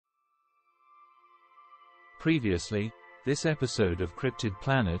Previously, this episode of Cryptid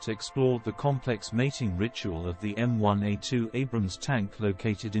Planet explored the complex mating ritual of the M1A2 Abrams tank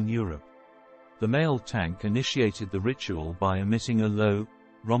located in Europe. The male tank initiated the ritual by emitting a low,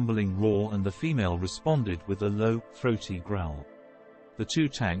 rumbling roar, and the female responded with a low, throaty growl. The two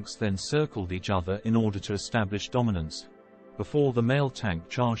tanks then circled each other in order to establish dominance, before the male tank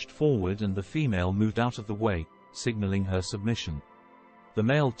charged forward and the female moved out of the way, signaling her submission. The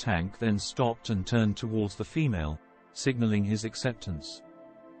male tank then stopped and turned towards the female, signaling his acceptance.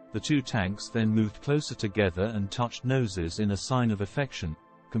 The two tanks then moved closer together and touched noses in a sign of affection,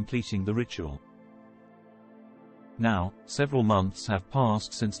 completing the ritual. Now, several months have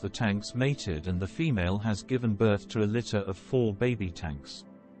passed since the tanks mated and the female has given birth to a litter of 4 baby tanks.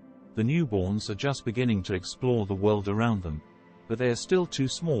 The newborns are just beginning to explore the world around them, but they are still too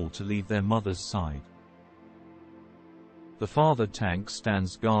small to leave their mother's side. The father tank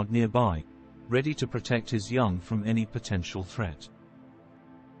stands guard nearby, ready to protect his young from any potential threat.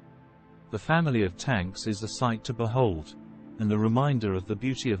 The family of tanks is a sight to behold, and a reminder of the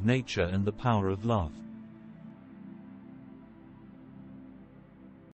beauty of nature and the power of love.